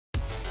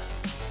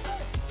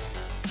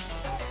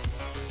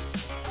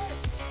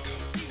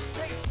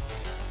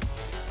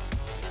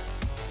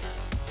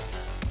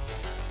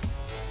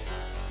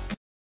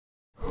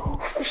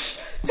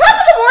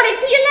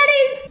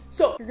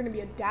You're going to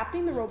be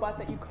adapting the robot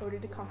that you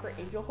coded to conquer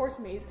Angel Horse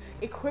Maze,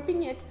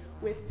 equipping it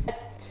with a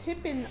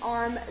tippin'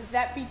 arm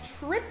that be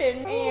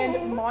trippin', and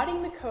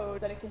modding the code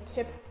so that it can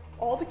tip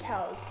all the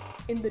cows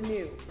in the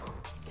new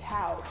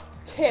cow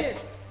tip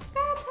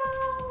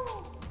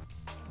battle.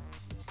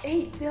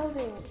 8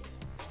 building,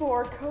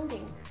 4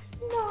 coding,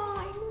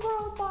 9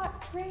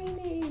 robot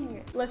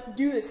training. Let's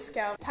do this,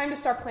 Scout. Time to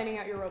start planning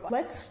out your robot.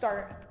 Let's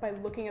start by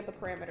looking at the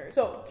parameters.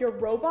 So your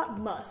robot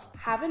must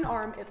have an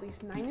arm at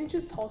least 9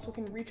 inches tall so it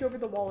can reach over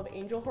the wall of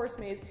Angel Horse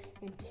Maze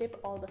and tip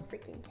all the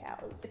freaking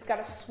cows. It's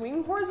gotta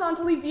swing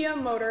horizontally via a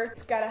motor.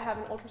 It's gotta have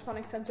an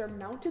ultrasonic sensor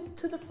mounted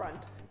to the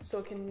front so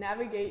it can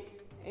navigate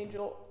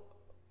Angel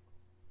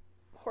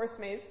Horse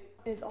Maze.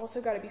 And it's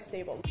also gotta be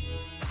stable.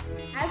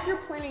 As you're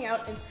planning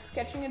out and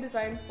sketching a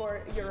design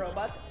for your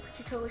robot, Which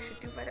you totally should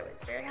do, by the way,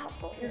 it's very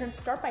helpful. you're gonna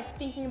start by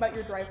thinking about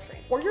your drivetrain.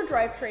 For your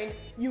drivetrain,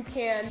 you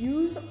can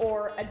use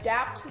or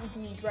adapt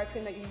the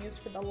drivetrain that you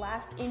used for the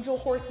last Angel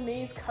Horse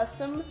Maze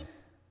custom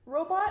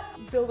robot,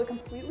 build a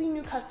completely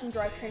new custom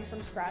drivetrain from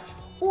scratch,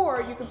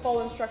 or you can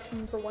follow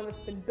instructions for one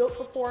that's been built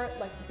before,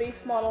 like the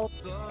base model.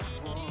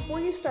 Before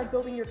you start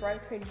building your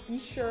drivetrain, be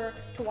sure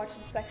to watch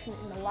the section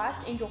in the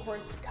last Angel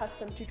Horse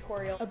custom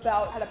tutorial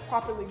about how to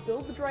properly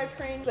build the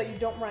drivetrain so that you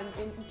don't run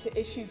into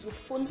issues with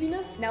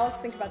flimsiness. Now let's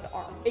think about the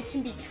arm. It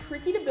can be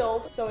tricky to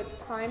build, so it's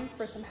time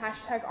for some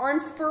hashtag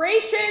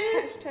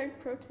armspiration. Hashtag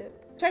pro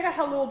tip. Check out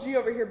how little G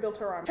over here built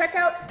her arm. Check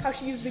out how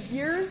she used the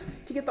gears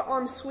to get the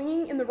arm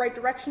swinging in the right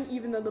direction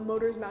even though the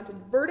motor is mounted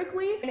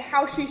vertically, and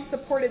how she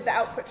supported the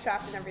output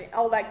shaft and everything,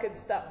 all that good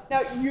stuff.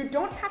 Now, you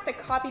don't have to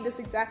copy this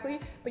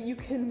exactly, but you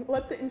can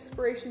let the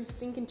inspiration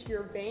sink into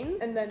your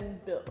veins and then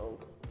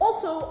build.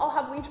 Also, I'll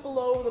have linked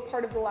below the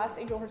part of the last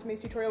Angel Horse Maze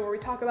tutorial where we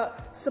talk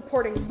about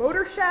supporting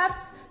motor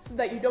shafts so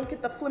that you don't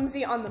get the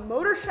flimsy on the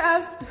motor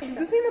shafts. Does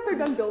this mean that they're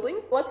done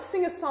building? Let's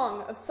sing a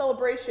song of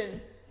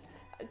celebration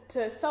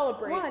to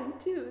celebrate. 1,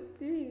 2,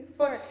 3,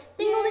 4.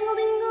 Dingle, dingle,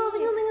 dingle,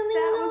 dingle, dingle,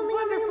 That was dingle, dingle,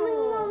 wonderful.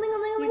 dingle, dingle,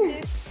 You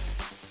dingle. did.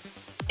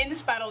 In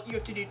this battle, you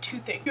have to do 2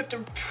 things. You have to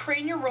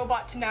train your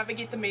robot to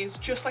navigate the maze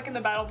just like in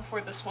the battle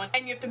before this one,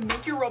 and you have to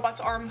make your robot's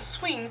arm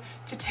swing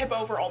to tip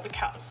over all the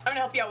cows. I'm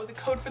gonna help you out with the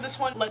code for this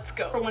one. Let's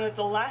go. For one of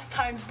the last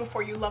times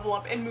before you level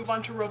up and move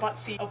on to Robot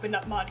C, open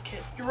up Mod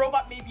Kit. Your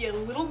robot may be a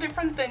little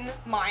different than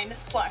mine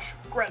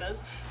 /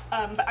 Greta's,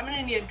 but I'm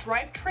gonna need a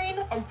drivetrain,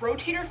 a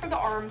rotator for the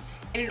arm,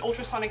 and an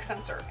ultrasonic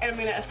sensor, and I'm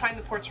gonna assign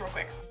the ports real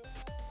quick.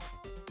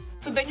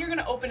 So then you're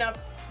gonna open up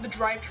the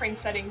drivetrain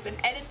settings and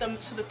edit them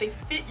so that they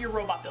fit your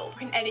robot build.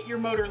 You can edit your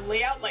motor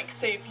layout, like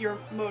say if your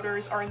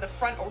motors are in the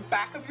front or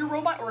back of your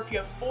robot, or if you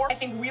have 4. I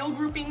think wheel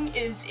grouping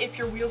is if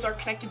your wheels are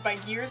connected by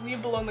gears.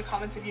 Leave below in the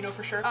comments if you know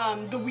for sure.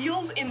 The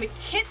wheels in the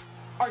kit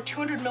are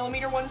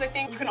 200mm ones, I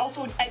think. You can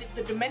also edit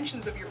the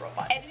dimensions of your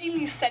robot. Editing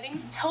these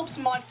settings helps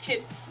Mod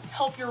Kit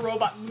help your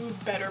robot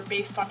move better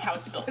based on how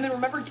it's built. And then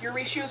remember gear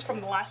ratios from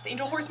the last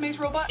Angel Horse Maze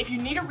robot? If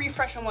you need a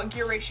refresh on what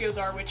gear ratios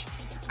are, which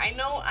I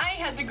know I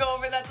had to go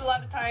over that a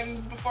lot of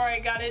times before I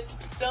got it,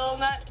 still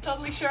not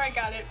totally sure I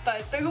got it,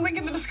 but there's a link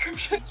in the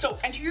description. So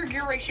enter your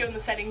gear ratio in the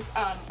settings.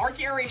 Our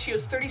gear ratio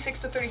is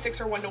 36:36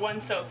 or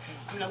 1:1, so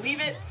I'm gonna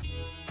leave it.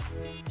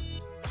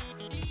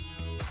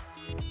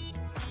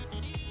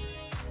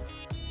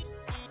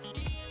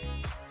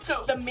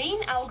 So the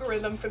main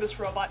algorithm for this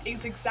robot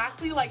is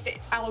exactly like the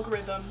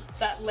algorithm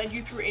that led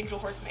you through Angel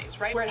Horse Maze,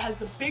 right? Where it has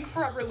the big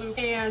forever loop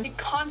and it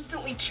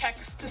constantly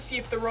checks to see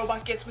if the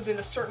robot gets within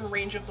a certain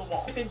range of the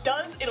wall. If it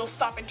does, it'll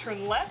stop and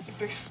turn left. If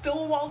there's still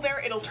a wall there,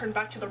 it'll turn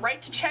back to the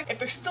right to check. If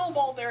there's still a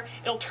wall there,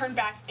 it'll turn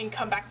back and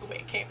come back the way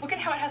it came. Look at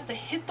how it has to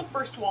hit the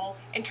first wall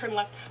and turn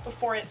left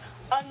before it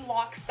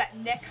unlocks that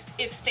next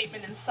if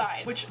statement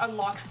inside, which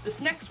unlocks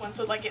this next one.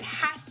 So like it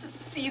has to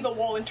see the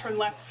wall and turn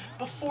left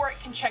before it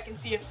can check and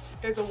see if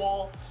there's a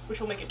wall, which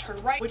will make it turn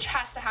right, which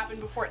has to happen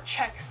before it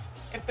checks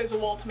if there's a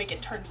wall to make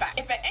it turn back.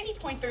 If at any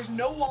point there's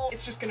no wall,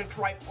 it's just gonna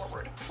drive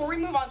forward. Before we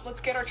move on,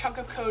 let's get our chunk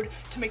of code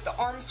to make the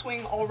arm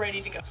swing all ready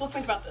to go. So let's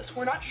think about this.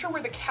 We're not sure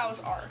where the cows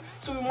are,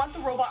 so we want the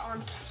robot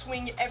arm to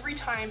swing every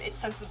time it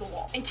senses a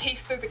wall, in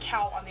case there's a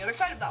cow on the other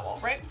side of that wall,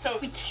 right? So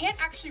we can't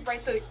actually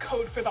write the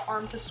code for the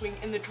arm to swing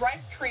in the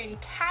drivetrain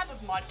tab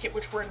of Mod Kit,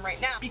 which we're in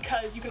right now,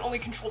 because you can only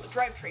control the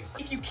drivetrain.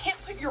 If you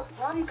can't put your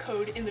arm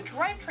code in the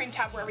drivetrain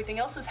tab where everything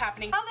else is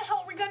happening, how the hell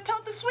are we gonna tell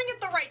it to swing at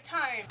the right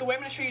time? The way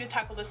I'm gonna show you to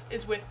tackle this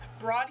is with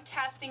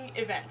broadcasting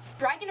events.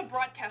 Drag in a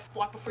broadcast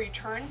block before you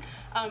turn,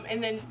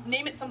 and then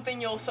name it something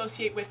you'll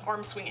associate with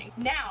arm swinging.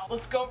 Now,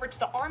 let's go over to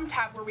the arm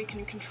tab where we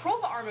can control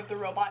the arm of the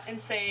robot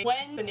and say,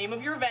 when the name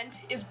of your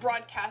event is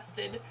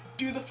broadcasted,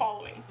 do the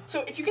following.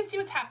 So if you can see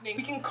what's happening,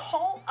 we can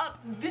call up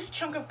this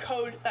chunk of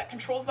code that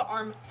controls the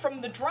arm from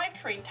the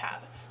drivetrain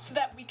tab, so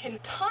that we can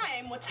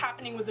time what's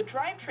happening with the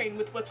drivetrain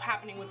with what's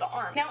happening with the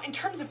arm. Now, in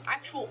terms of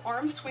actual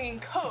arm swinging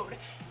code,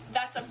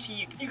 that's up to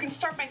you. You can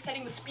start by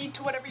setting the speed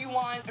to whatever you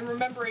want and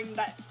remembering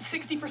that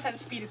 60%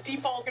 speed is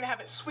default. You're gonna have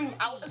it swing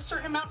out a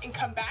certain amount and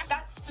come back.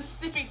 That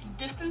specific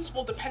distance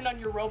will depend on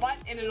your robot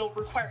and it'll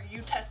require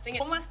you testing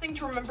it. One last thing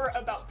to remember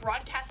about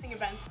broadcasting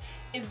events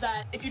is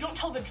that if you don't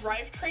tell the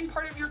drivetrain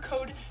part of your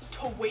code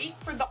to wait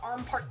for the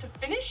arm part to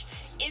finish,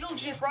 it'll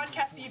just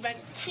broadcast the event,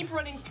 keep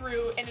running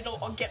through, and it'll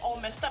get all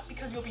messed up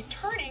because you'll be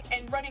turning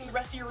and running the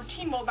rest of your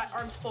routine while that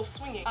arm's still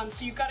swinging.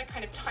 So you've got to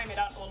kind of time it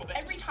out a little bit.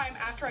 Every time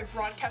after I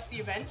broadcast the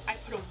event, I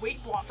put a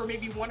wait block for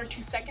maybe 1 or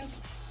 2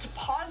 seconds to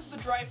pause the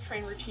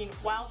drivetrain routine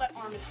while that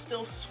arm is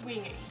still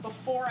swinging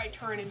before I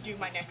turn and do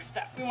my next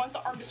step. We want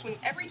the arm to swing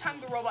every time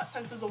the robot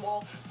senses a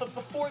wall, but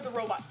before the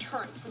robot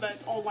turns so that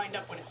it's all lined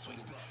up when it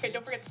swings. Okay,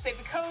 don't forget to save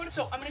the code.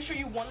 So I'm going to show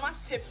you one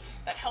last tip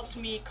that helped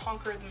me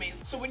conquer the maze.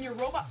 So when your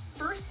robot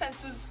first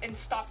senses and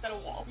stops at a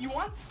wall, you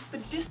want the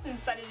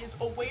distance that it is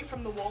away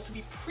from the wall to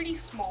be pretty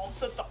small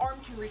so that the arm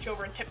can reach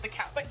over and tip the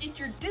cow. But if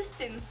your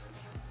distance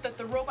that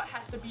the robot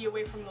has to be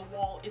away from the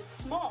wall is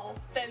small,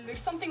 then there's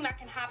something that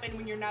can happen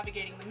when you're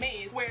navigating the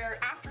maze where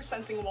after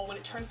sensing a wall, when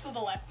it turns to the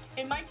left,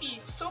 it might be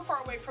so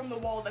far away from the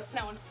wall that's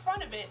now in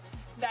front of it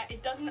that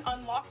it doesn't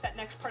unlock that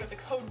next part of the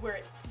code where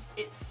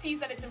it sees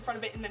that it's in front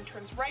of it and then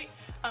turns right.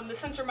 The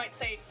sensor might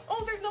say,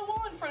 oh, there's no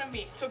wall in front of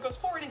me. So it goes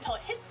forward until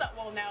it hits that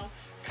wall now,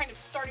 kind of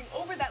starting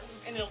over that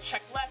loop, and it'll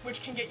check left,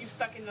 which can get you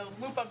stuck in the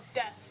loop of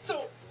death.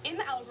 So in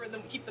the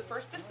algorithm, we keep the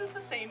first distance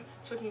the same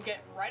so it can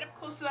get right up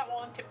close to that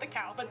wall and tip the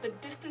cow, but the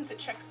distance it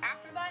checks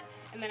after that,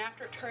 and then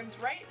after it turns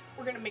right,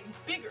 we're gonna make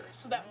bigger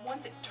so that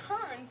once it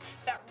turns,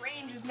 that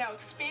range is now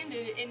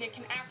expanded and it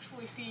can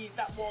actually see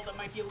that wall that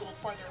might be a little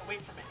farther away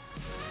from it.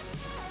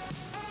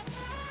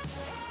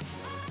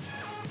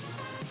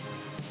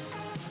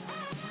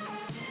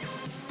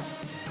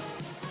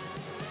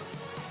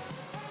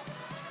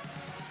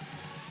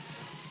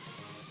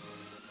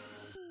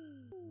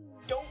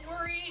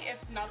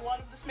 If not a lot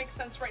of this makes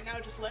sense right now,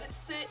 just let it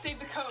sit, save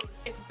the code,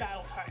 it's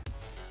battle time.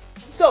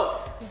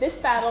 So this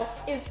battle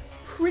is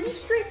pretty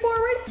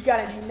straightforward. You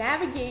gotta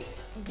navigate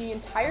the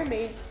entire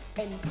maze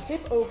and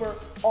tip over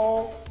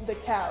all the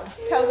cows.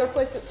 Cows are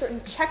placed at certain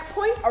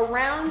checkpoints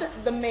around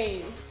the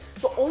maze.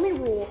 The only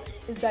rule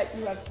is that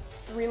you have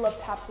 3 love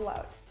taps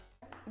allowed.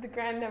 The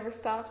grind never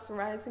stops,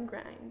 rise and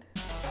grind.